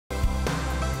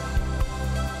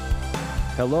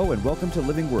Hello and welcome to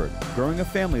Living Word, growing a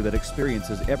family that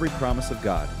experiences every promise of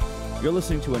God. You're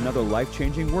listening to another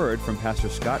life-changing word from Pastor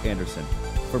Scott Anderson.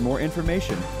 For more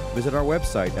information, visit our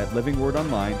website at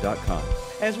livingwordonline.com.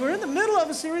 As we're in the middle of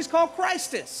a series called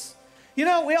CrisTis. You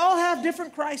know, we all have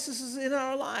different crises in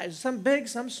our lives, some big,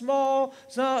 some small,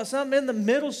 some in the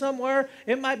middle somewhere.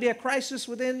 It might be a crisis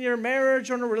within your marriage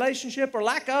or in a relationship, or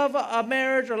lack of a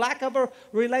marriage or lack of a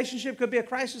relationship. Could be a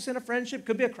crisis in a friendship,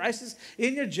 could be a crisis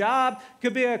in your job,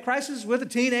 could be a crisis with a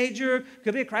teenager,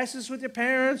 could be a crisis with your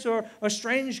parents or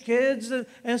estranged kids.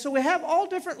 And so we have all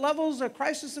different levels of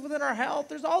crisis within our health.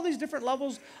 There's all these different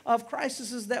levels of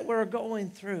crises that we're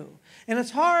going through. And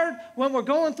it's hard when we're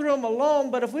going through them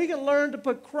alone, but if we can learn to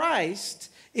put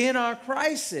Christ in our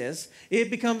crisis, it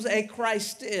becomes a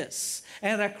CrisTis.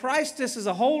 And a CrisTis is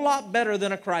a whole lot better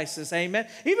than a crisis, amen?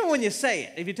 Even when you say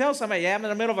it. If you tell somebody, yeah, I'm in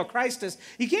the middle of a CrisTis,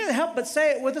 you can't help but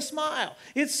say it with a smile.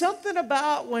 It's something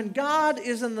about when God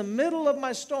is in the middle of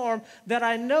my storm that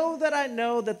I know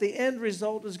that the end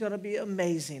result is going to be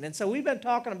amazing. And so we've been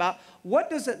talking about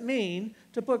what does it mean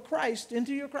to put Christ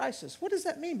into your crisis? What does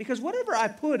that mean? Because whatever I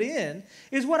put in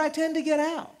is what I tend to get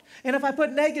out. And if I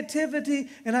put negativity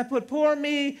and I put poor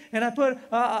me and I put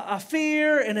a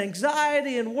fear and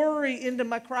anxiety and worry into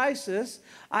my crisis,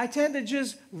 I tend to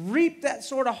just reap that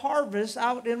sort of harvest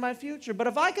out in my future. But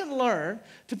if I can learn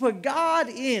to put God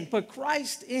in, put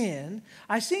Christ in,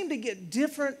 I seem to get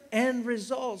different end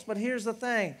results. But here's the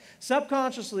thing.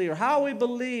 Subconsciously, or how we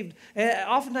believed,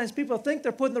 oftentimes people think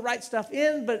they're putting the right stuff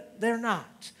in, but they're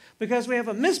not. Because we have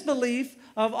a misbelief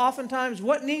of oftentimes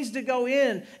what needs to go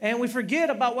in, and we forget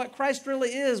about what Christ really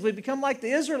is. We become like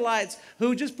the Israelites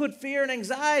who just put fear and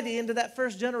anxiety into that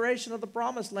first generation of the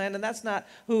promised land, and that's not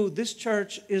who this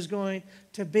church is going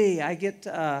to be. I get,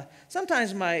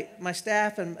 sometimes my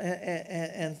staff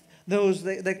and those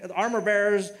the armor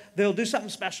bearers, they'll do something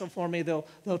special for me. They'll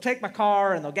take my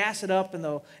car and they'll gas it up and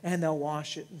they'll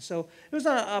wash it. And so it was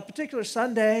on a particular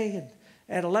Sunday, and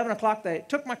at 11 o'clock they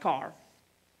took my car.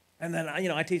 And then,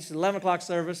 I teach the 11 o'clock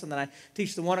service, and then I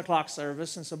teach the 1 o'clock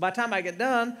service. And so by the time I get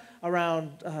done,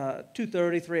 around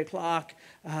 2:30, 3 o'clock,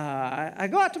 I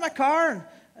go out to my car,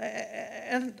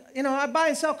 and I buy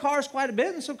and sell cars quite a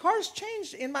bit. And so cars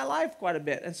changed in my life quite a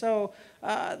bit. And so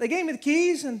they gave me the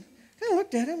keys, and I kind of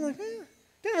looked at it, and like,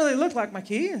 didn't really look like my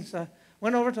key. And so I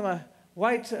went over to my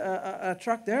white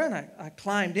truck there, and I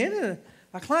climbed in,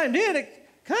 It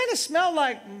kind of smelled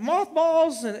like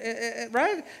mothballs, and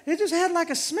right? It just had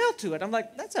like a smell to it. I'm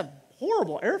like, that's a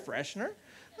horrible air freshener.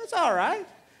 That's all right.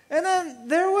 And then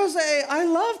there was a I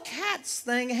love cats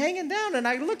thing hanging down, and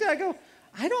I looked at it, I go,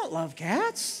 I don't love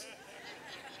cats.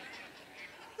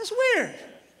 That's weird.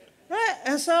 Right?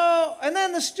 And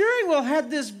then the steering wheel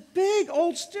had this big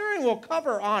old steering wheel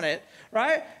cover on it,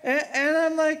 right? And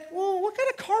I'm like, well, what kind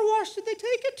of car wash did they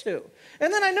take it to?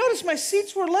 And then I noticed my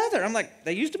seats were leather. I'm like,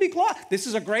 they used to be cloth. This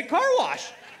is a great car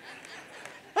wash.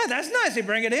 Oh, that's nice. They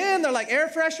bring it in. They're like air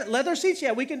freshener, leather seats.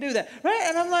 Yeah, we can do that, right?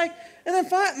 And I'm like, and then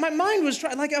my mind was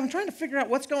I'm trying to figure out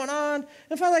what's going on.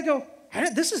 And finally I go,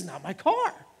 this is not my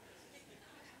car.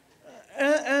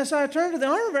 And so I turned to the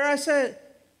armor bearer. I said,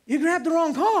 you grabbed the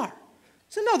wrong car.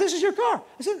 I said, no, this is your car.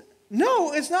 I said,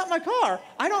 no, it's not my car.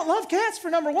 I don't love cats, for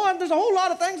number one. There's a whole lot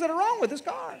of things that are wrong with this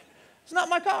car. It's not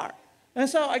my car. And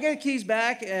so I get the keys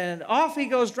back, and off he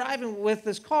goes driving with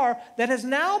this car that has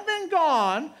now been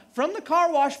gone from the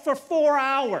car wash for 4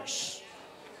 hours.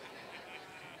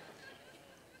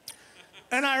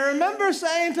 And I remember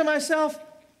saying to myself,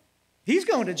 he's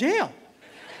going to jail.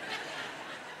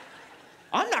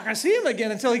 I'm not going to see him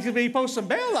again until he posts some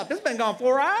bail up. It's been gone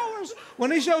 4 hours.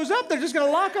 When he shows up, they're just going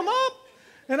to lock him up.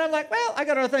 And I'm like, well, I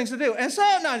got other things to do. And so,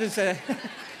 no, I just said,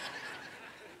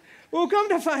 well, come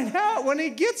to find out, when he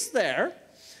gets there,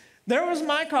 there was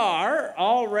my car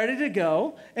all ready to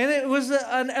go. And it was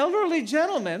an elderly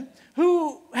gentleman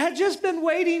who had just been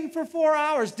waiting for 4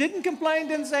 hours, didn't complain,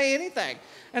 didn't say anything.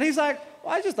 And he's like,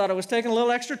 well, I just thought it was taking a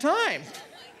little extra time.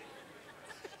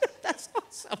 That's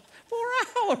awesome. 4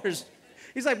 hours.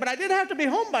 He's like, but I did have to be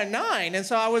home by 9. And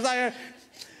so I was like,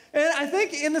 and I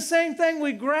think in the same thing,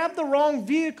 we grab the wrong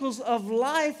vehicles of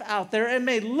life out there. It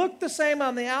may look the same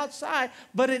on the outside,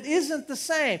 but it isn't the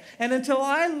same. And until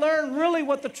I learn really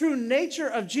what the true nature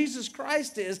of Jesus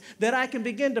Christ is, that I can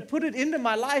begin to put it into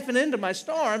my life and into my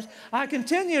storms, I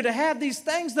continue to have these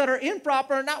things that are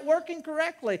improper and not working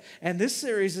correctly. And this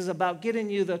series is about getting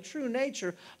you the true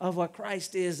nature of what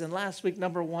Christ is. And last week,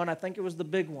 number one, I think it was the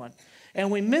big one. And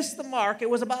we missed the mark. It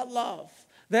was about love.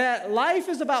 that life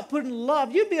is about putting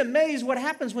love. You'd be amazed what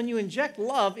happens when you inject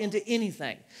love into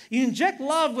anything. You inject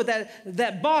love with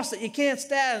that boss that you can't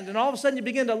stand, and all of a sudden you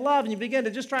begin to love, and you begin to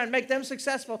just try and make them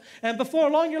successful. And before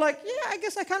long, you're like, yeah, I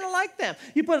guess I kind of like them.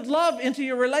 You put love into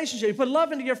your relationship. You put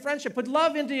love into your friendship. Put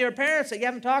love into your parents that you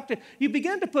haven't talked to. You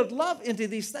begin to put love into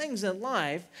these things in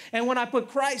life. And when I put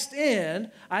Christ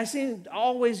in, I seem to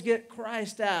always get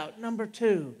Christ out. Number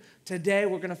 2. Today,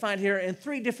 we're going to find here in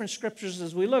 3 different scriptures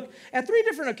as we look at 3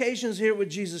 different occasions here with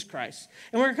Jesus Christ.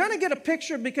 And we're going to get a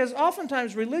picture because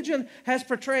oftentimes religion has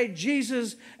portrayed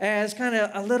Jesus as kind of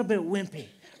a little bit wimpy,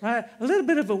 right? A little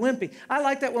bit of a wimpy. I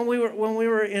like that when we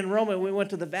were in Rome and we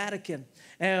went to the Vatican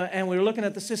and we were looking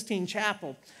at the Sistine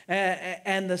Chapel.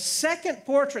 And the second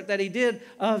portrait that he did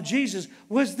of Jesus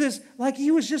was this, like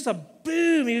he was just a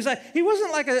boom. He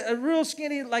wasn't like a real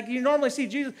skinny, like you normally see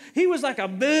Jesus. He was like a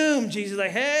boom Jesus. Like,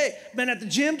 hey, been at the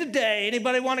gym today.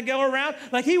 Anybody want to go around?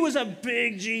 Like he was a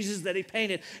big Jesus that he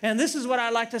painted. And this is what I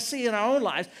like to see in our own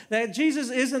lives, that Jesus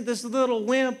isn't this little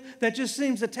wimp that just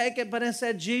seems to take it, but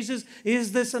instead Jesus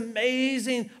is this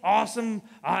amazing, awesome,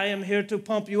 I am here to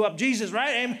pump you up. Jesus,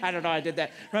 right? Amen. I don't know, I did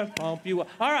that. Right? Pump you up.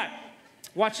 All right.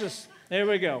 Watch this. There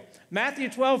we go. Matthew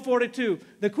 12:42.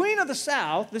 The queen of the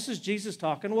south, this is Jesus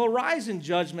talking, will rise in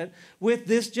judgment with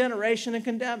this generation and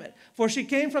condemn it. For she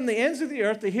came from the ends of the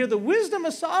earth to hear the wisdom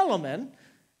of Solomon,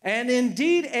 and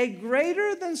indeed a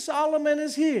greater than Solomon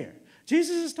is here.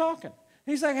 Jesus is talking.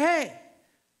 He's like, hey,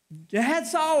 you had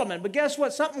Solomon, but guess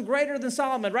what? Something greater than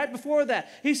Solomon. Right before that,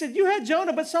 he said, you had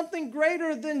Jonah, but something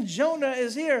greater than Jonah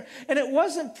is here. And it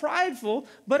wasn't prideful,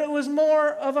 but it was more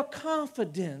of a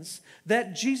confidence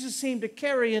that Jesus seemed to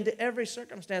carry into every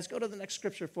circumstance. Go to the next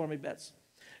scripture for me, Bets.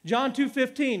 John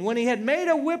 2:15, when he had made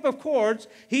a whip of cords,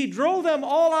 he drove them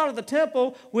all out of the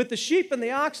temple with the sheep and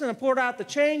the oxen and poured out the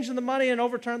change and the money and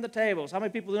overturned the tables. How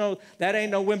many people know that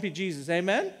ain't no wimpy Jesus?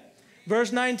 Amen?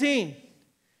 Verse 19.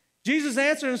 Jesus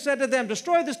answered and said to them,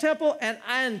 destroy this temple, and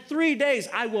in 3 days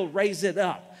I will raise it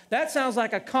up. That sounds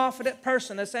like a confident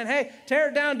person that's saying, hey, tear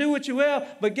it down, do what you will,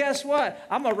 but guess what?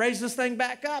 I'm going to raise this thing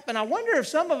back up. And I wonder if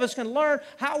some of us can learn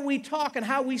how we talk and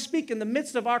how we speak in the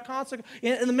midst of our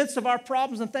in the midst of our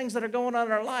problems and things that are going on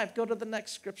in our life. Go to the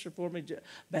next scripture for me,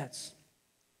 Bets.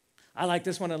 I like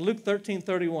this one in Luke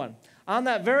 13:31. On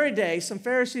that very day, some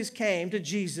Pharisees came to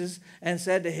Jesus and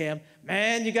said to him,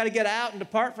 man, you got to get out and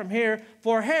depart from here,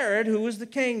 for Herod, who was the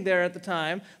king there at the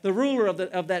time, the ruler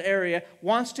of that area,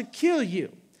 wants to kill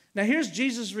you. Now, here's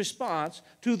Jesus' response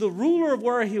to the ruler of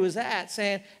where he was at,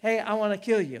 saying, hey, I want to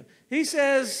kill you. He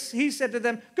said to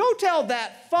them, go tell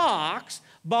that fox,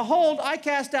 behold, I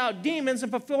cast out demons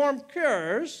and perform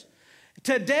cures.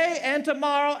 Today and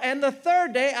tomorrow and the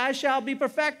 3rd day I shall be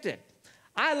perfected.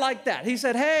 I like that. He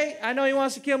said, hey, I know he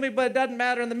wants to kill me, but it doesn't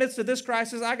matter. In the midst of this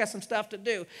crisis, I got some stuff to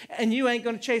do. And you ain't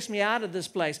going to chase me out of this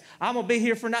place. I'm going to be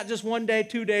here for not just 1 day,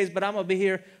 2 days, but I'm going to be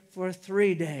here for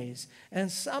 3 days.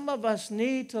 And some of us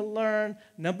need to learn,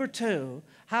 number 2,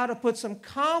 how to put some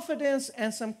confidence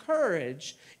and some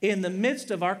courage in the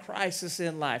midst of our crisis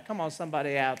in life. Come on,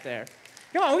 somebody out there.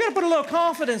 Come on, we got to put a little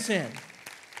confidence in.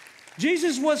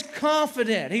 Jesus was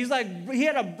confident. He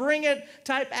had a bring it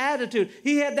type attitude.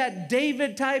 He had that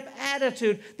David type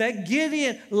attitude, that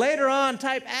Gideon later on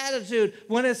type attitude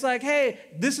when it's like, hey,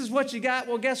 this is what you got.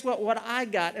 Well, guess what? What I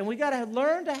got. And we got to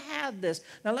learn to have this.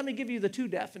 Now, let me give you the 2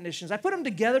 definitions. I put them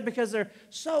together because they're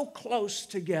so close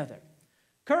together.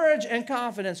 Courage and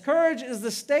confidence. Courage is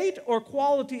the state or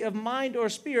quality of mind or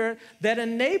spirit that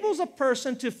enables a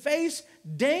person to face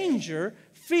danger,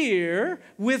 fear,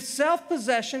 with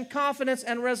self-possession, confidence,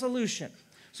 and resolution.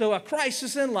 So a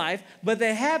crisis in life, but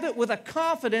they have it with a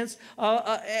confidence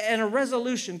and a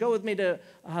resolution. Go with me to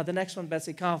the next one,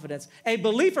 Betsy, confidence. A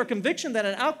belief or conviction that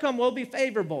an outcome will be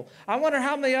favorable. I wonder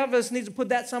how many of us need to put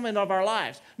that some into our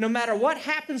lives. No matter what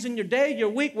happens in your day, your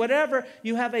week, whatever,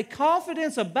 you have a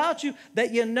confidence about you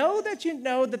that you know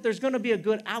that there's going to be a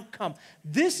good outcome.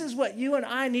 This is what you and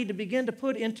I need to begin to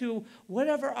put into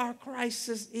whatever our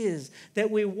crisis is, that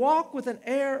we walk with an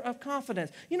air of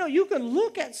confidence. You know, you can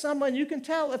look at someone, you can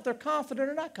tell if they're confident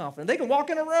or not confident. They can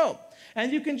walk in a room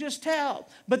and you can just tell.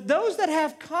 But those that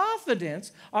have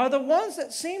confidence are the ones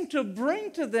that seem to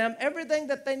bring to them everything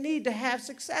that they need to have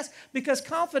success, because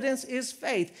confidence is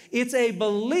faith. It's a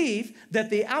belief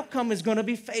that the outcome is going to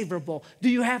be favorable. Do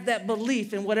you have that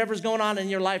belief in whatever's going on in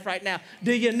your life right now?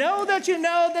 Do you know that you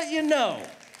know that you know?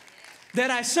 that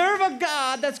I serve a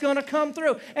God that's going to come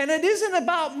through. And it isn't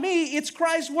about me. It's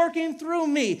Christ working through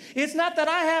me. It's not that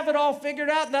I have it all figured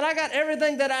out, that I got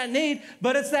everything that I need,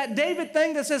 but it's that David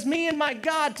thing that says me and my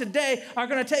God today are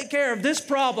going to take care of this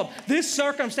problem, this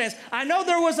circumstance. I know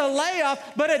there was a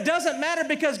layoff, but it doesn't matter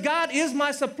because God is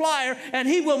my supplier and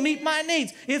he will meet my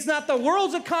needs. It's not the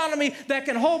world's economy that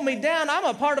can hold me down. I'm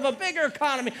a part of a bigger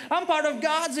economy. I'm part of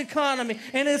God's economy.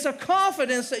 And it's a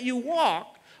confidence that you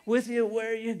walk with you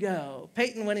where you go.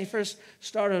 Peyton, when he first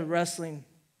started wrestling,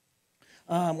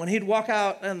 when he'd walk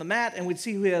out on the mat and we'd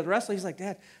see who he had wrestled, he's like,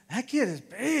 Dad, that kid is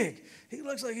big. He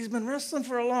looks like he's been wrestling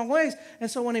for a long ways. And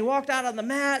so when he walked out on the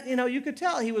mat, you know, you could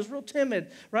tell he was real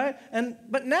timid, right?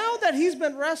 But now that he's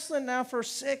been wrestling now for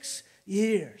 6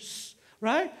 years,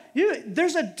 right?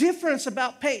 There's a difference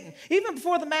about Peyton. Even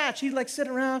before the match, he'd like sit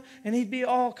around and he'd be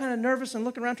all kind of nervous and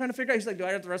looking around trying to figure out. He's like, do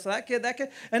I have to wrestle that kid, that kid?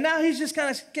 And now he's just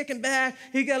kind of kicking back.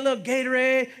 He got a little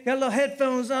Gatorade, got a little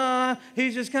headphones on.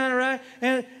 He's just kind of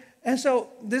right. And so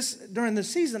during this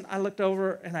season, I looked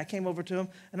over and I came over to him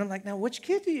and I'm like, now which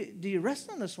kid do you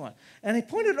wrestle on this one? And he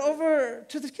pointed over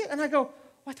to the kid and I go,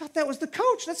 oh, I thought that was the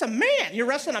coach. That's a man. You're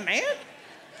wrestling a man?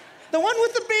 The one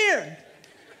with the beard.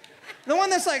 The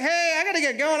one that's like, hey, I got to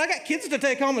get going. I got kids to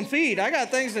take home and feed. I got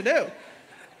things to do.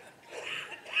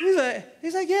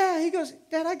 He's like, yeah. He goes,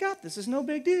 Dad, I got this. It's no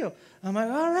big deal. I'm like,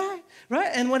 all right,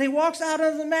 right. And when he walks out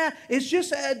of the mat, it's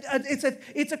just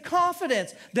it's a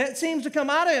confidence that seems to come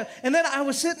out of him. And then I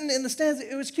was sitting in the stands.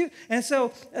 It was cute. And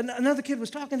so another kid was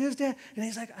talking to his dad, and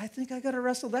he's like, I think I got to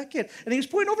wrestle that kid. And he was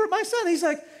pointing over at my son. He's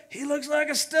like, he looks like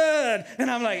a stud. And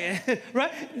I'm like,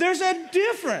 right? There's a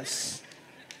difference.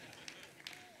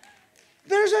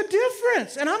 There's a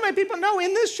difference. And how many people know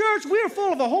in this church we are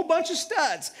full of a whole bunch of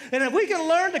studs? And if we can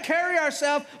learn to carry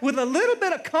ourselves with a little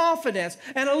bit of confidence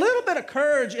and a little bit of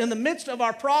courage in the midst of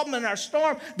our problem and our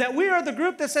storm, that we are the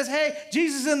group that says, hey,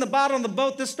 Jesus is in the bottom of the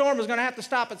boat. This storm is going to have to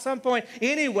stop at some point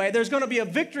anyway. There's going to be a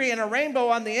victory and a rainbow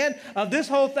on the end of this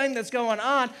whole thing that's going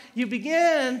on. You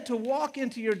begin to walk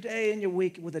into your day and your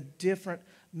week with a different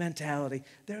mentality.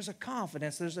 There's a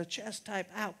confidence. There's a chest type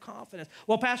out confidence.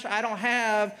 Well, Pastor, I don't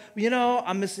have,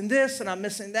 I'm missing this and I'm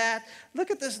missing that.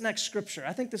 Look at this next scripture.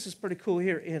 I think this is pretty cool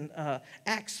here in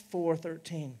Acts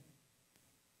 4:13.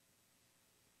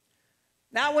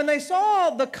 Now, when they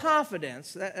saw the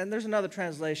confidence, and there's another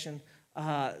translation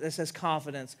that says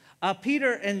confidence,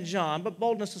 Peter and John, but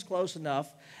boldness is close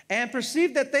enough, and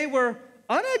perceived that they were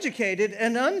uneducated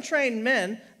and untrained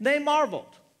men, they marveled.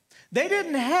 They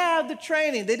didn't have the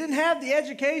training. They didn't have the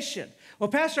education. Well,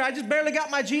 Pastor, I just barely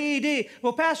got my GED.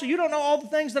 Well, Pastor, you don't know all the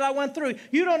things that I went through.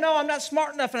 You don't know I'm not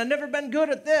smart enough and I've never been good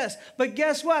at this. But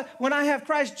guess what? When I have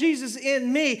Christ Jesus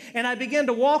in me and I begin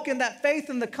to walk in that faith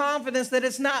and the confidence that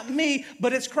it's not me,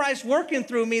 but it's Christ working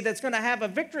through me that's going to have a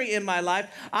victory in my life,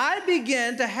 I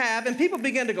begin to have, and people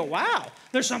begin to go, wow,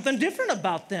 there's something different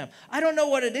about them. I don't know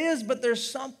what it is, but there's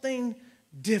something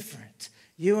different.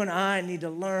 You and I need to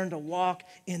learn to walk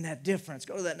in that difference.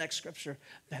 Go to that next scripture,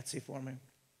 Betsy, for me.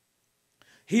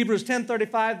 Hebrews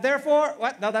 10:35. Therefore,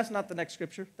 what? No, that's not the next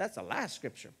scripture. That's the last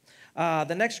scripture.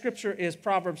 The next scripture is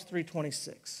Proverbs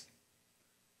 3:26.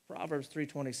 Proverbs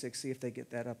 3:26. See if they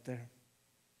get that up there.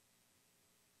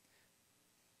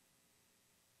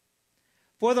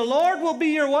 For the Lord will be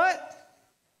your what?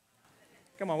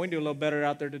 Come on, we can do a little better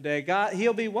out there today. God,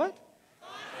 he'll be what?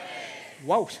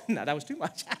 Whoa, no, that was too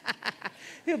much.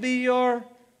 He'll be your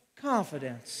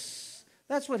confidence.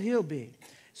 That's what he'll be.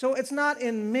 So it's not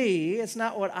in me, it's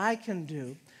not what I can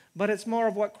do, but it's more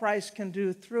of what Christ can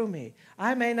do through me.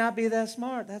 I may not be that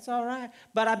smart, that's all right,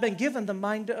 but I've been given the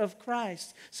mind of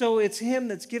Christ. So it's him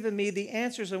that's given me the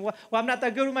answers. And well, I'm not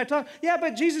that good with my tongue. Yeah,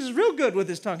 but Jesus is real good with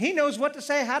his tongue. He knows what to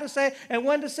say, how to say, and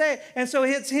when to say it. And so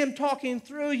it's him talking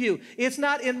through you. It's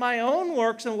not in my own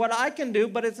works and what I can do,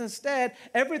 but it's instead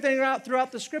everything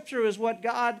throughout the scripture is what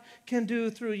God can do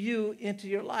through you into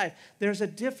your life. There's a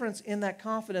difference in that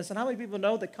confidence. And how many people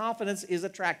know that confidence is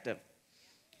attractive?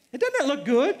 It doesn't look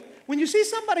good. When you see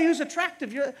somebody who's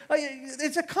attractive,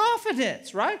 it's a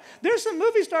confidence, right? There's some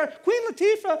movie star, Queen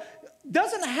Latifah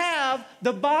doesn't have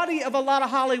the body of a lot of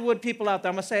Hollywood people out there.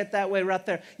 I'm going to say it that way right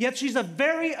there. Yet she's a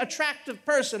very attractive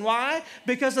person. Why?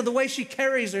 Because of the way she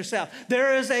carries herself.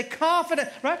 There is a confidence,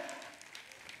 right?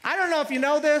 I don't know if you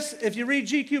know this, if you read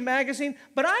GQ magazine,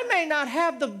 but I may not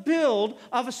have the build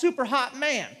of a super hot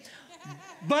man.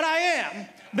 But I am,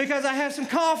 because I have some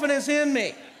confidence in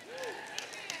me.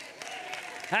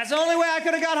 That's the only way I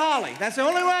could have got Holly. That's the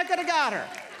only way I could have got her.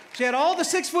 She had all the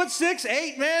 6'6",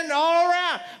 8 men all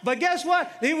around. But guess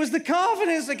what? It was the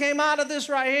confidence that came out of this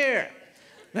right here.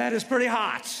 That is pretty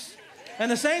hot. And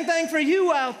the same thing for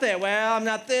you out there. Well, I'm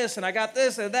not this, and I got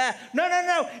this and that. No, no,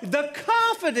 no. The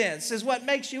confidence is what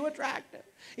makes you attractive.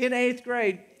 In 8th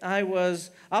grade,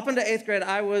 up into 8th grade,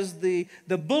 I was the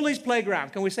bully's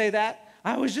playground. Can we say that?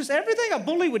 I was just everything a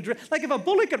bully would, like if a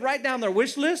bully could write down their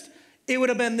wish list, it would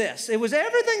have been this. It was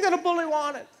everything that a bully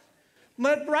wanted.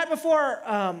 But right before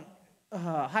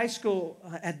high school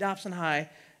at Dobson High,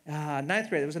 9th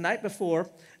grade, it was the night before,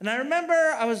 and I remember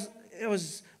I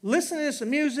was listening to some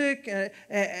music,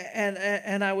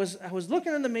 and I was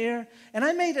looking in the mirror, and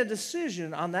I made a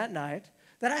decision on that night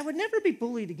that I would never be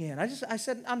bullied again. I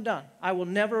said, I'm done. I will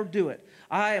never do it.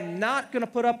 I am not going to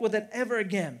put up with it ever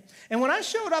again. And when I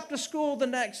showed up to school the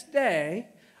next day,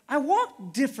 I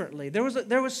walked differently. There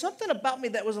was something about me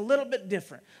that was a little bit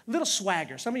different, a little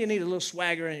swagger. Some of you need a little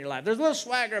swagger in your life. There's a little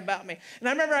swagger about me. And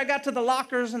I remember I got to the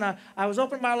lockers, and I was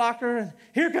opening my locker, and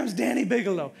here comes Danny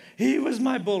Bigelow. He was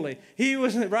my bully. He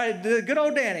was, right, the good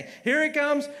old Danny. Here he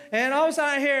comes, and all of a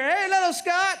sudden I hear, hey, little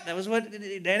Scot. That was what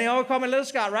Danny always called me, little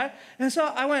Scot, right? And so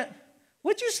I went,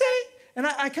 what'd you say? And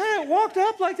I kind of walked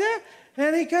up like that,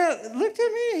 and he kind of looked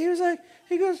at me, and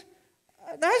he goes,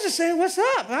 I was just saying, what's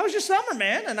up? How was your summer,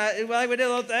 man? And we did a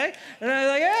little thing. And I was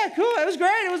like, yeah, cool. It was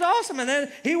great. It was awesome. And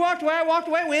then he walked away. I walked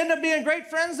away. We ended up being great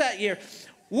friends that year.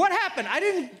 What happened? I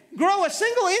didn't grow a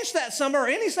single inch that summer or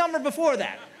any summer before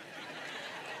that.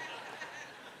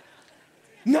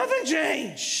 Nothing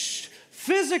changed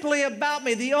physically about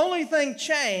me. The only thing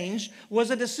changed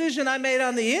was a decision I made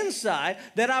on the inside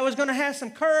that I was going to have some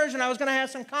courage and I was going to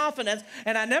have some confidence.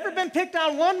 And I've never been picked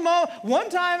on one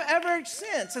time ever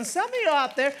since. And some of you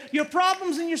out there, your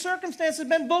problems and your circumstances have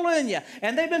been bullying you,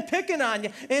 and they've been picking on you.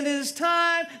 And it is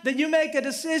time that you make a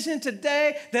decision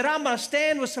today that I'm going to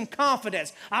stand with some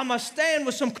confidence. I'm going to stand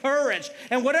with some courage.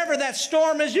 And whatever that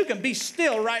storm is, you can be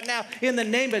still right now in the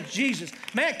name of Jesus.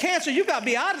 Man, cancer, you got to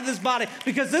be out of this body,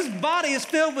 because this body is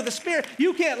filled with the Spirit.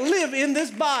 You can't live in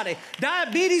this body.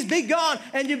 Diabetes, be gone,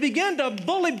 and you begin to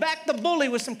bully back the bully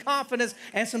with some confidence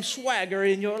and some swagger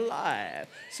in your life.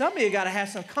 Some of you got to have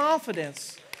some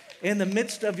confidence in the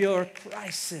midst of your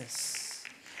crisis.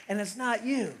 And it's not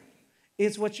you.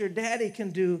 It's what your daddy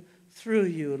can do through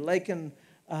you. Lakin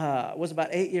was about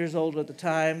 8 years old at the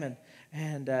time,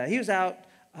 and he was out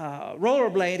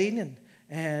rollerblading,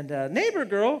 and a neighbor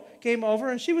girl came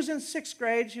over, and she was in 6th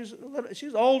grade. She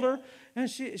was older, and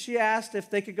she asked if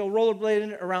they could go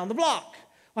rollerblading around the block.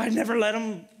 Well, I'd never let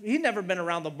him. He'd never been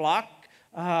around the block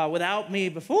without me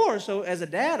before. So as a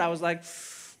dad, I was like,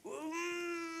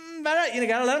 you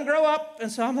got to let him grow up.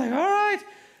 And so I'm like, all right,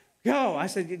 go. I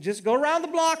said, just go around the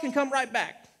block and come right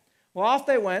back. Well, off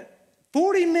they went.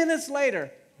 40 minutes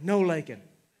later, no Lakin.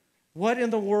 What in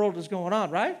the world is going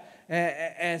on, right?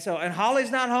 And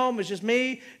Holly's not home. It's just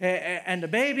me and the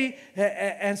baby.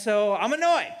 And so I'm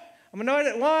annoyed. I'm annoyed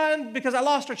at one, because I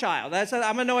lost her child.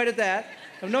 I'm annoyed at that.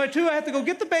 I'm annoyed too, I have to go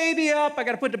get the baby up. I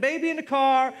got to put the baby in the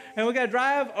car, and we got to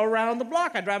drive around the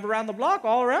block. I drive around the block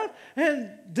all around, and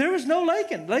there was no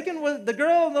Lakin. Lakin was the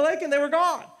girl and the Lakin, they were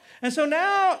gone. And so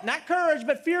now, not courage,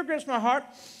 but fear grips my heart.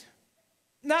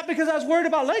 Not because I was worried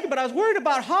about Lakin, but I was worried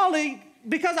about Holly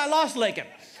because I lost Lakin.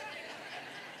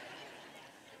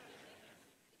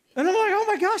 And I'm like, oh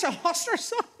my gosh, I lost her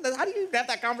son. How do you have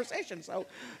that conversation?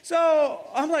 So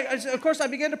I'm like, of course, I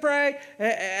began to pray,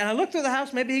 and I looked through the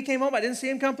house. Maybe he came home. I didn't see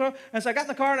him come through. And so I got in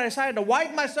the car, and I decided to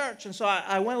widen my search. And so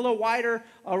I went a little wider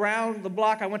around the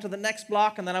block. I went to the next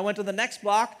block, and then I went to the next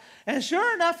block. And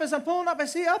sure enough, as I'm pulling up, I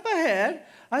see up ahead,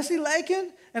 I see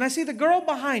Lakin, and I see the girl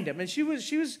behind him. And she's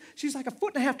like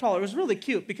 1.5 feet taller. It was really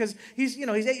cute, because he's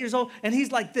 8 years old, and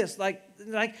he's like this,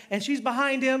 and she's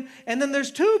behind him. And then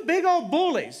there's 2 big old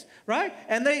bullies, right?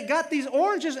 And they got these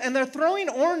oranges, and they're throwing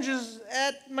oranges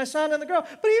at my son and the girl.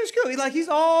 But he was cute. He's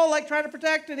all like trying to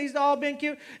protect, and he's all being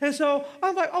cute. And so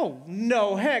I'm like, oh,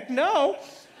 no, heck no.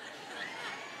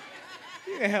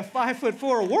 You're going to have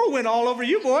 5'4" whirlwind all over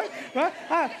you, boy, right?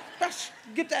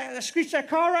 I screeched that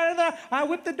car right in there. I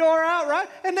whipped the door out, right?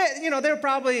 And they were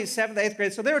probably 7th, 8th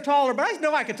grade, so they were taller, but I just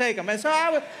knew I could take them. And so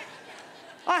I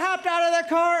hopped out of that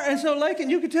car, and so Lakin,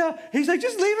 you could tell, he's like,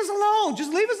 just leave us alone.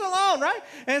 Just leave us alone, right?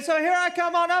 And so here I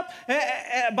come on up.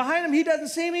 Behind him, he doesn't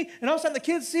see me, and all of a sudden the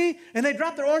kids see, and they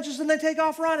drop their oranges, and they take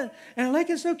off running. And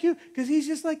Lakin's so cute, because he's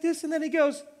just like this, and then he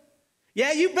goes,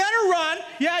 yeah, you better run.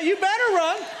 Yeah, you better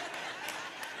run.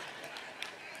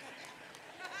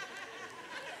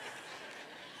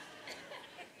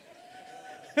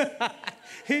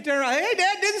 He turned around, hey,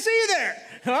 Dad, didn't see you there.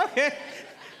 Okay.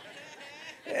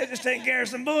 Yeah, just taking care of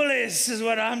some bullies is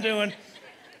what I'm doing.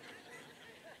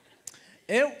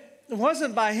 It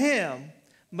wasn't by him,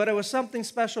 but it was something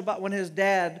special about when his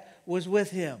dad was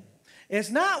with him. It's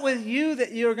not with you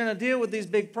that you're going to deal with these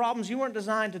big problems. You weren't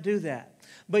designed to do that.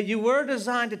 But you were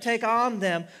designed to take on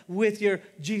them with your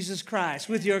Jesus Christ,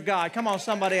 with your God. Come on,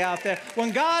 somebody out there.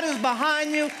 When God is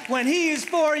behind you, when He is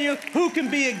for you, who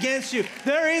can be against you?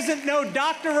 There isn't no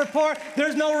doctor report.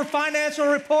 There's no financial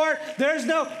report. There's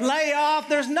no layoff.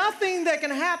 There's nothing that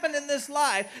can happen in this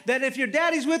life that if your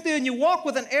daddy's with you and you walk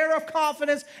with an air of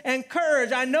confidence and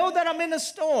courage, I know that I'm in a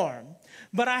storm,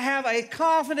 but I have a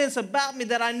confidence about me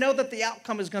that I know that the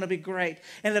outcome is going to be great.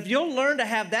 And if you'll learn to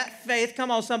have that faith,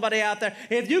 come on, somebody out there,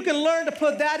 if you can learn to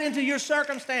put that into your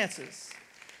circumstances,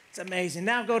 it's amazing.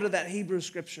 Now go to that Hebrew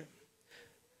scripture.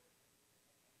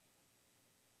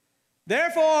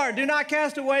 Therefore, do not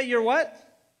cast away your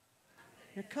what?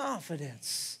 Your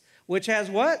confidence, which has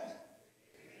what?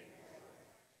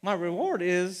 My reward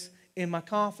is in my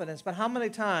confidence. But how many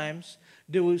times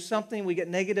do we get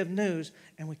negative news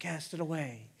and we cast it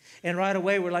away? And right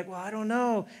away we're like, well, I don't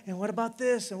know. And what about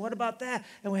this? And what about that?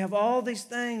 And we have all these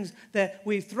things that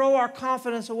we throw our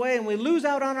confidence away and we lose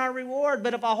out on our reward.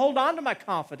 But if I hold on to my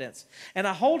confidence and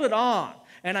I hold it on,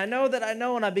 and I know that I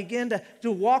know, and I begin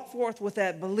to walk forth with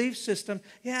that belief system.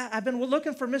 Yeah, I've been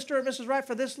looking for Mr. or Mrs. Right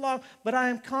for this long, but I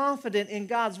am confident in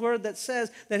God's word that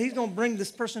says that He's going to bring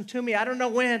this person to me. I don't know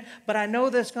when, but I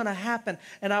know that's going to happen.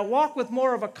 And I walk with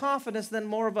more of a confidence than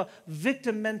more of a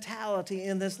victim mentality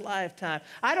in this lifetime.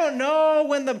 I don't know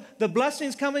when the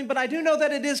blessing's coming, but I do know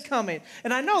that it is coming.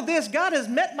 And I know this, God has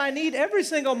met my need every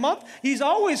single month. He's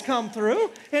always come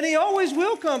through, and He always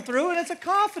will come through, and it's a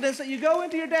confidence that you go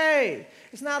into your day.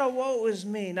 It's not a woe is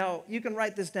me. No, you can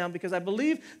write this down because I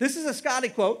believe this is a Scotty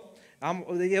quote.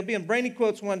 He'll be in Brainy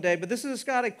Quotes one day, but this is a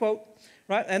Scotty quote,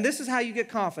 right? And this is how you get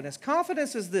confidence.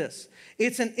 Confidence is this.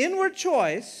 It's an inward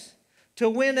choice to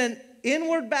win an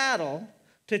inward battle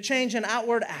to change an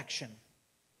outward action.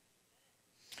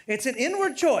 It's an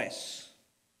inward choice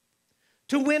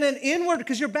to win an inward,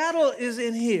 because your battle is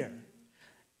in here.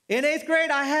 In 8th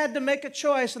grade, I had to make a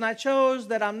choice, and I chose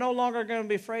that I'm no longer going to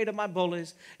be afraid of my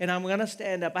bullies, and I'm going to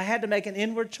stand up. I had to make an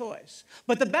inward choice.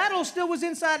 But the battle still was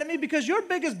inside of me because your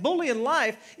biggest bully in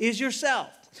life is yourself.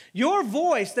 Your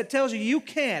voice that tells you you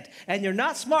can't, and you're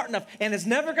not smart enough, and it's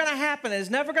never going to happen, and it's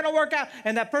never going to work out,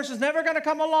 and that person's never going to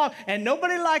come along, and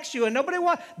nobody likes you, and nobody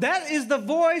wants. That is the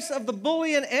voice of the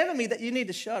bully and enemy that you need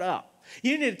to shut up.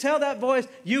 You need to tell that voice,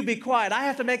 you be quiet. I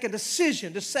have to make a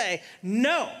decision to say,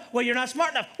 no. Well, you're not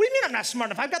smart enough. What do you mean I'm not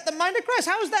smart enough? I've got the mind of Christ.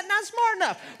 How is that not smart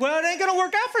enough? Well, it ain't going to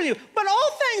work out for you. But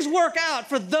all things work out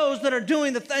for those that are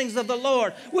doing the things of the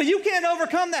Lord. Well, you can't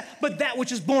overcome that, but that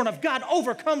which is born of God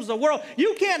overcomes the world.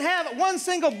 You can't have one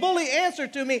single bully answer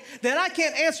to me that I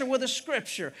can't answer with a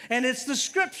scripture. And it's the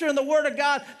scripture and the word of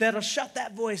God that'll shut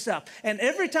that voice up. And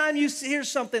every time you hear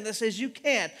something that says you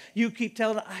can't, you keep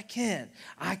telling it, I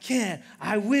can,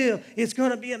 I will. It's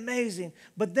going to be amazing.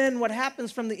 But then what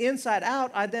happens from the inside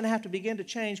out, I then have to begin to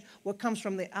change what comes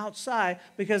from the outside,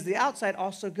 because the outside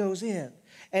also goes in.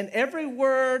 And every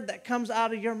word that comes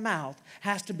out of your mouth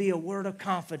has to be a word of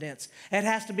confidence. It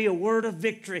has to be a word of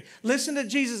victory. Listen to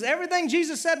Jesus. Everything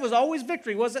Jesus said was always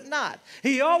victory, was it not?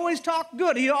 He always talked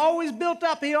good. He always built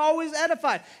up. He always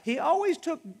edified. He always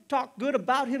talked good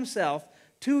about himself,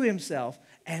 to himself,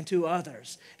 and to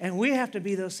others. And we have to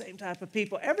be those same type of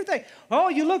people. Everything, oh,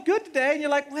 you look good today, and you're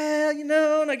like, well, you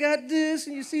know, and I got this,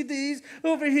 and you see these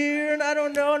over here, and I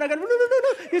don't know, and I got,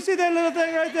 you see that little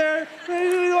thing right there?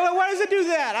 Why does it do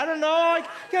that? I don't know, I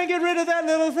can't get rid of that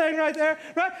little thing right there,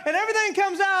 right? And everything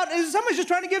comes out, is somebody's just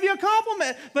trying to give you a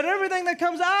compliment, but everything that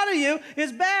comes out of you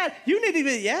is bad. You need to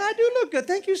be, yeah, I do look good,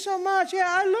 thank you so much, yeah,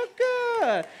 I look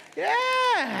good,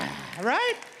 yeah,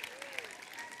 right?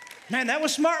 Man, that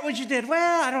was smart what you did.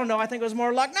 Well, I don't know. I think it was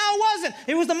more luck. No, it wasn't.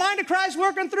 It was the mind of Christ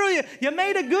working through you. You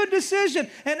made a good decision.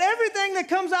 And everything that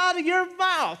comes out of your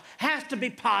mouth has to be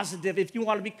positive if you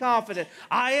want to be confident.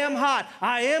 I am hot.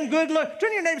 I am good looking.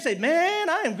 Turn to your neighbor and say, man,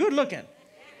 I am good looking.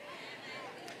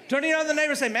 Turn to your other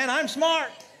neighbor and say, man, I'm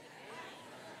smart.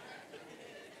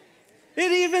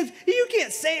 You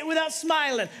can't say it without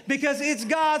smiling, because it's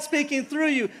God speaking through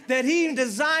you, that He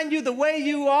designed you the way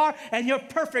you are, and you're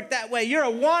perfect that way. You're a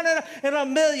one in a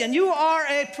million. You are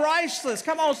a priceless.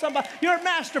 Come on, somebody. You're a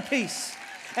masterpiece.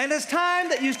 And it's time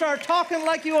that you start talking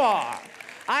like you are.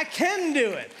 I can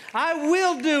do it. I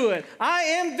will do it. I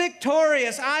am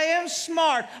victorious. I am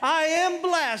smart. I am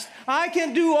blessed. I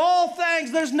can do all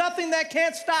things. There's nothing that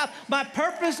can't stop my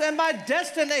purpose and my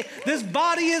destiny. This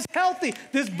body is healthy.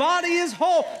 This body is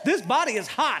whole. This body is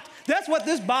hot. That's what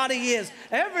this body is.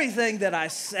 Everything that I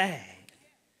say,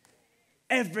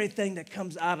 everything that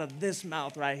comes out of this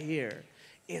mouth right here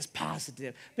is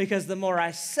positive, because the more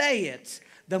I say it,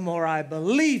 the more I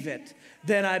believe it,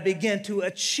 then I begin to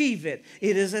achieve it.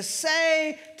 It is a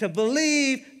say to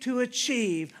believe to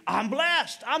achieve. I'm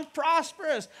blessed. I'm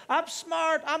prosperous. I'm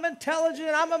smart. I'm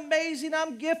intelligent. I'm amazing.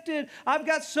 I'm gifted. I've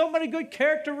got so many good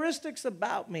characteristics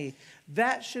about me.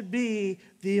 That should be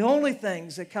the only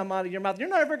things that come out of your mouth. You're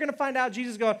not ever going to find out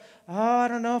Jesus going, oh, I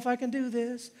don't know if I can do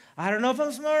this. I don't know if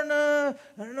I'm smart enough.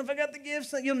 I don't know if I got the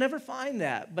gifts. You'll never find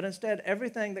that. But instead,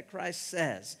 everything that Christ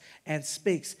says and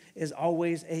speaks is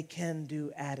always a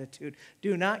can-do attitude.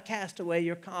 Do not cast away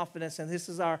your confidence. And this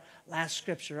is our last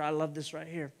scripture. I love this right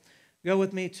here. Go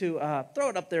with me to, throw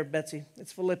it up there, Betsy.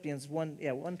 It's Philippians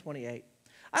 1:28.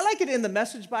 I like it in the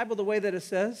Message Bible the way that it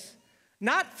says,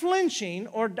 not flinching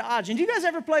or dodging. Do you guys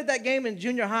ever played that game in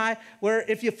junior high where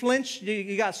if you flinched,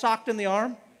 you got socked in the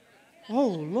arm? Oh,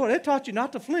 Lord, it taught you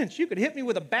not to flinch. You could hit me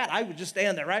with a bat. I would just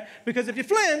stand there, right? Because if you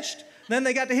flinched, then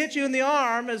they got to hit you in the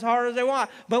arm as hard as they want.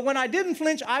 But when I didn't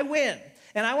flinch, I win.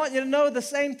 And I want you to know the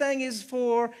same thing is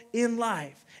for in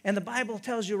life. And the Bible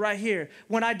tells you right here,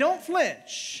 when I don't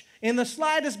flinch in the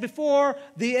slightest before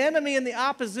the enemy and the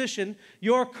opposition,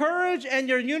 your courage and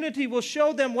your unity will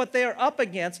show them what they are up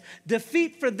against,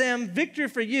 defeat for them, victory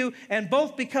for you, and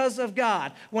both because of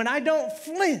God. When I don't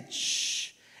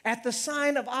flinch at the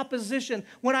sign of opposition,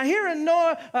 when I hear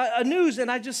a news and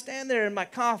I just stand there in my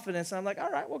confidence, I'm like, all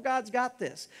right, well, God's got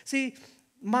this. See,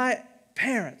 my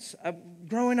parents,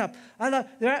 growing up,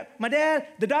 my dad,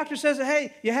 the doctor says,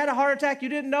 hey, you had a heart attack, you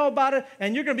didn't know about it,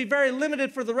 and you're going to be very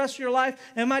limited for the rest of your life.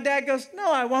 And my dad goes,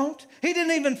 no, I won't. He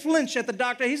didn't even flinch at the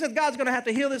doctor. He said, God's going to have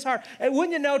to heal his heart. And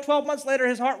wouldn't you know, 12 months later,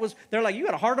 his heart was, they're like, you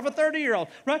got a heart of a 30-year-old,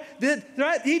 right?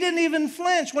 He didn't even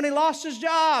flinch when he lost his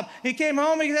job. He came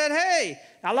home, he said, hey,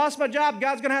 I lost my job.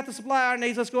 God's going to have to supply our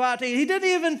needs. Let's go out to eat. He didn't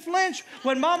even flinch.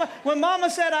 When mama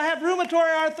said, I have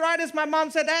rheumatoid arthritis, my mom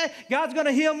said, hey, God's going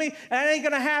to heal me. And it ain't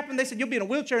going to happen. They said, you'll be in a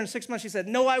wheelchair in 6 months. She said,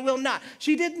 no, I will not.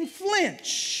 She didn't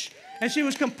flinch. And she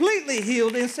was completely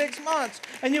healed in 6 months.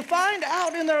 And you find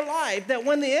out in their life that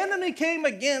when the enemy came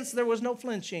against, there was no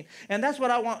flinching. And that's what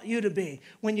I want you to be.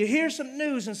 When you hear some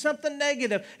news and something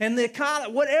negative and the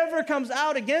economy, whatever comes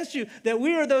out against you, that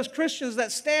we are those Christians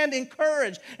that stand in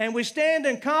courage and we stand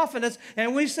in confidence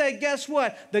and we say, guess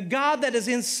what? The God that is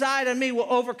inside of me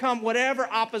will overcome whatever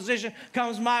opposition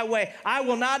comes my way. I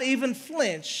will not even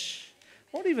flinch.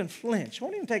 Won't even flinch.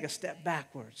 Won't even take a step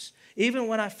backwards. Even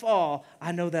when I fall,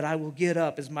 I know that I will get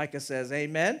up, as Micah says.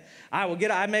 Amen.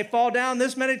 I may fall down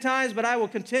this many times, but I will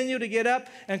continue to get up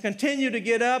and continue to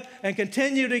get up and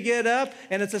continue to get up.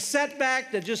 And it's a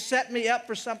setback that just set me up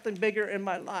for something bigger in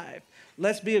my life.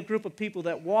 Let's be a group of people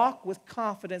that walk with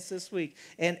confidence this week.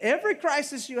 And every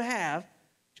crisis you have,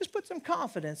 just put some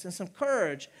confidence and some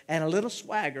courage and a little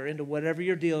swagger into whatever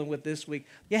you're dealing with this week.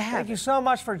 Thank you so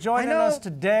much for joining us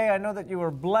today. I know that you were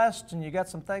blessed and you got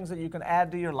some things that you can add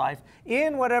to your life.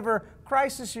 In whatever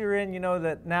crisis you're in, you know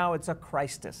that now it's a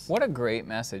CrisTis. What a great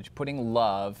message, putting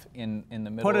love in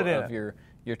the middle of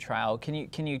your trial.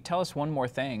 Can you tell us one more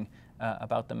thing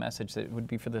about the message that would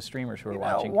be for the streamers who are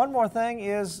watching? One more thing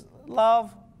is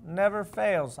love never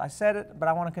fails. I said it, but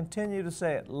I want to continue to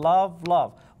say it. Love,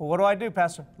 love. Well, what do I do,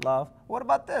 Pastor? Love. What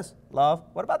about this? Love.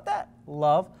 What about that?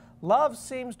 Love. Love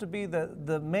seems to be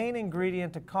the main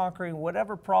ingredient to conquering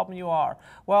whatever problem you are.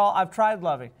 Well, I've tried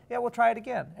loving. Yeah, we'll try it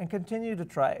again and continue to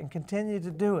try it and continue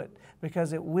to do it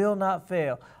because it will not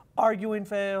fail. Arguing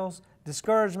fails.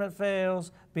 Discouragement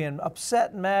fails, being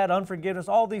upset and mad, unforgiveness,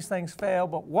 all these things fail,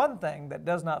 but one thing that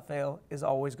does not fail is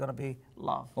always going to be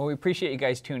love. Well, we appreciate you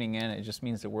guys tuning in. It just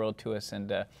means the world to us.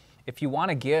 And if you want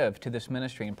to give to this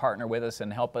ministry and partner with us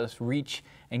and help us reach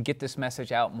and get this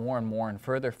message out more and more and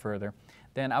further,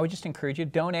 then I would just encourage you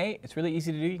to donate. It's really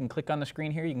easy to do. You can click on the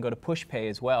screen here. You can go to PushPay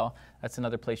as well. That's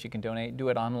another place you can donate. Do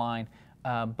it online.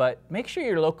 But make sure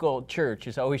your local church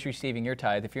is always receiving your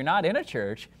tithe. If you're not in a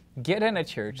church, get in a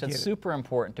church. That's super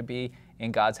important to be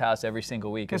in God's house every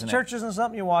single week, isn't it? Because church isn't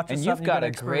something you watch. And you've got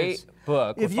a great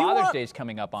book. Father's Day is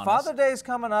coming up on us. Father's Day is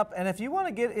coming up, and if you want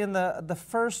to get in the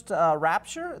first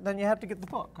rapture, then you have to get the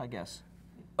book, I guess.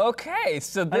 Okay,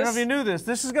 so this... I don't know if you knew this.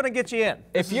 This is going to get you in.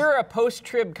 If you're a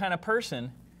post-trib kind of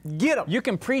person, get them. You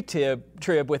can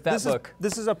pre-trib with that book.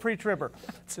 This is a pre-tribber.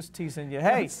 Just teasing you.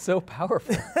 Hey. It's so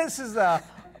powerful. This is a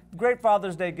great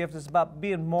Father's Day gift. It's about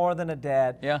being more than a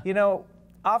dad. Yeah. You know,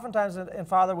 oftentimes in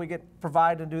Father we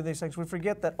provide and do these things. We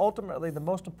forget that ultimately the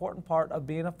most important part of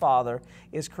being a father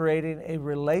is creating a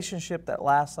relationship that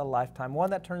lasts a lifetime, one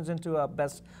that turns into a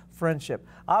best friendship.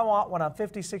 I want, when I'm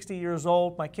 50, 60 years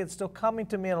old, my kids still coming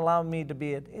to me and allowing me to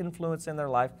be an influence in their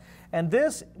life. And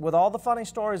this, with all the funny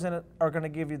stories in it, are going to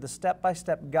give you the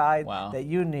step-by-step guide that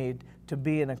you need to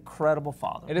be an incredible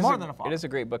father. More than a father. It is a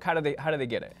great book. How do they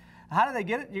get it? How do they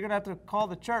get it? You're going to have to call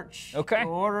the church. Okay.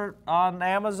 Order it on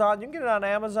Amazon. You can get it on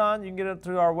Amazon. You can get it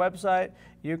through our website.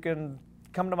 You can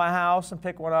come to my house and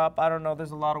pick one up. I don't know.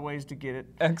 There's a lot of ways to get it.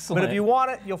 Excellent. But if you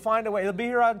want it, you'll find a way. It'll be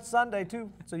here on Sunday,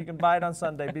 too, so you can buy it on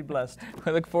Sunday. Be blessed.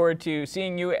 We look forward to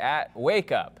seeing you at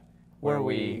Wake Up, where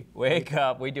we wake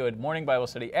up. We do a morning Bible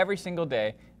study every single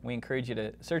day. We encourage you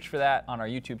to search for that on our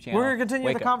YouTube channel. We're going to continue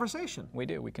Wake the Up. conversation. We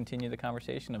do. We continue the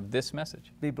conversation of this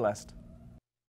message. Be blessed.